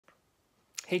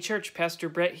Hey church, Pastor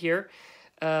Brett here.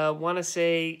 Want to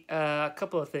say a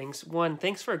couple of things. One,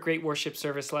 thanks for a great worship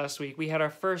service last week. We had our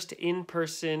first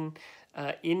in-person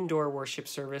indoor worship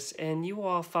service, and you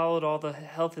all followed all the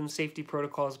health and safety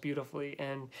protocols beautifully.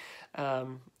 And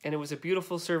it was a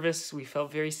beautiful service. We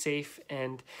felt very safe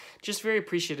and just very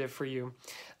appreciative for you.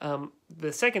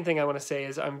 The second thing I want to say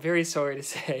is I'm very sorry to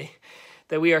say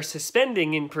that we are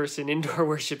suspending in-person indoor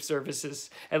worship services,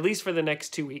 at least for the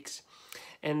next 2 weeks.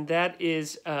 And that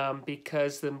is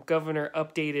because the governor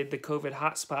updated the COVID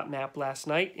hotspot map last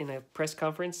night in a press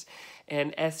conference,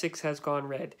 and Essex has gone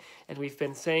red. And we've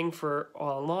been saying for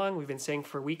all along, we've been saying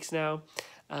for weeks now,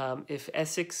 if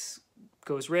Essex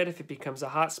goes red, if it becomes a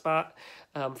hotspot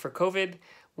for COVID,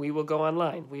 we will go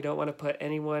online. We don't want to put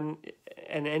anyone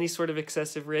in any sort of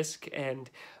excessive risk,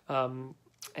 and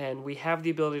we have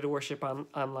the ability to worship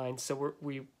online, so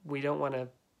we don't want to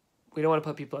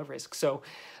put people at risk. So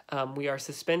we are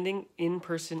suspending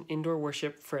in-person indoor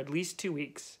worship for at least 2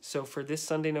 weeks. So for this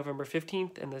Sunday, November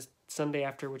 15th, and the Sunday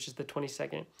after, which is the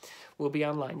 22nd, we'll be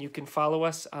online. You can follow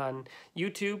us on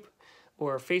YouTube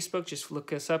or Facebook. Just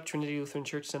look us up, Trinity Lutheran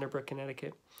Church, Centerbrook,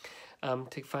 Connecticut,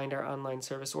 to find our online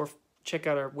service, or check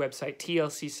out our website,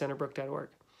 tlccenterbrook.org.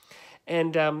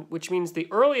 And which means the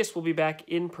earliest we'll be back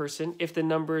in person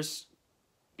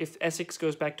if Essex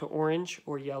goes back to orange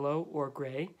or yellow or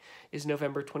gray, is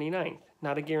November 29th.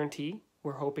 Not a guarantee.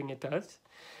 We're hoping it does.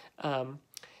 That's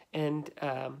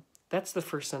the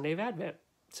first Sunday of Advent.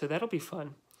 So that'll be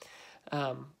fun.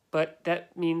 But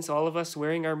that means all of us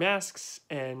wearing our masks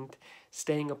and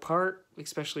staying apart,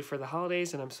 especially for the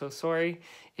holidays. And I'm so sorry.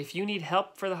 If you need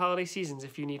help for the holiday seasons,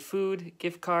 if you need food,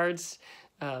 gift cards,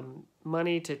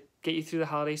 money to get you through the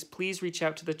holidays, please reach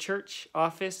out to the church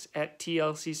office at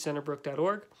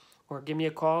tlccenterbrook.org or give me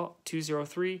a call,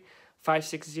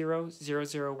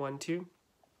 203-560-0012.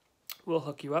 We'll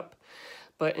hook you up.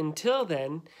 But until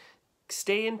then,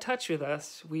 stay in touch with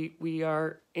us. We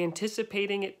are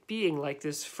anticipating it being like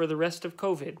this for the rest of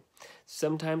COVID.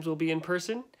 Sometimes we'll be in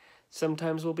person.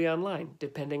 Sometimes we'll be online,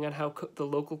 depending on how the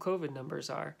local COVID numbers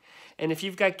are. And if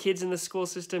you've got kids in the school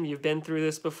system, you've been through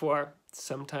this before.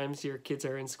 Sometimes your kids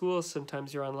are in school,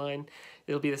 sometimes you're online.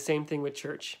 It'll be the same thing with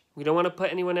church. We don't want to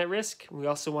put anyone at risk. We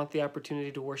also want the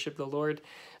opportunity to worship the Lord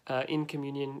in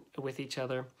communion with each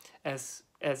other as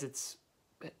it's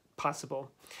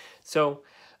possible. So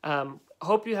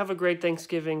hope you have a great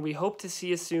Thanksgiving. We hope to see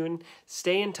you soon.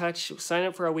 Stay in touch. Sign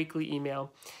up for our weekly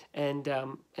email. And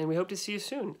we hope to see you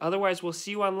soon. Otherwise, we'll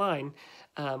see you online.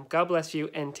 God bless you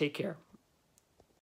and take care.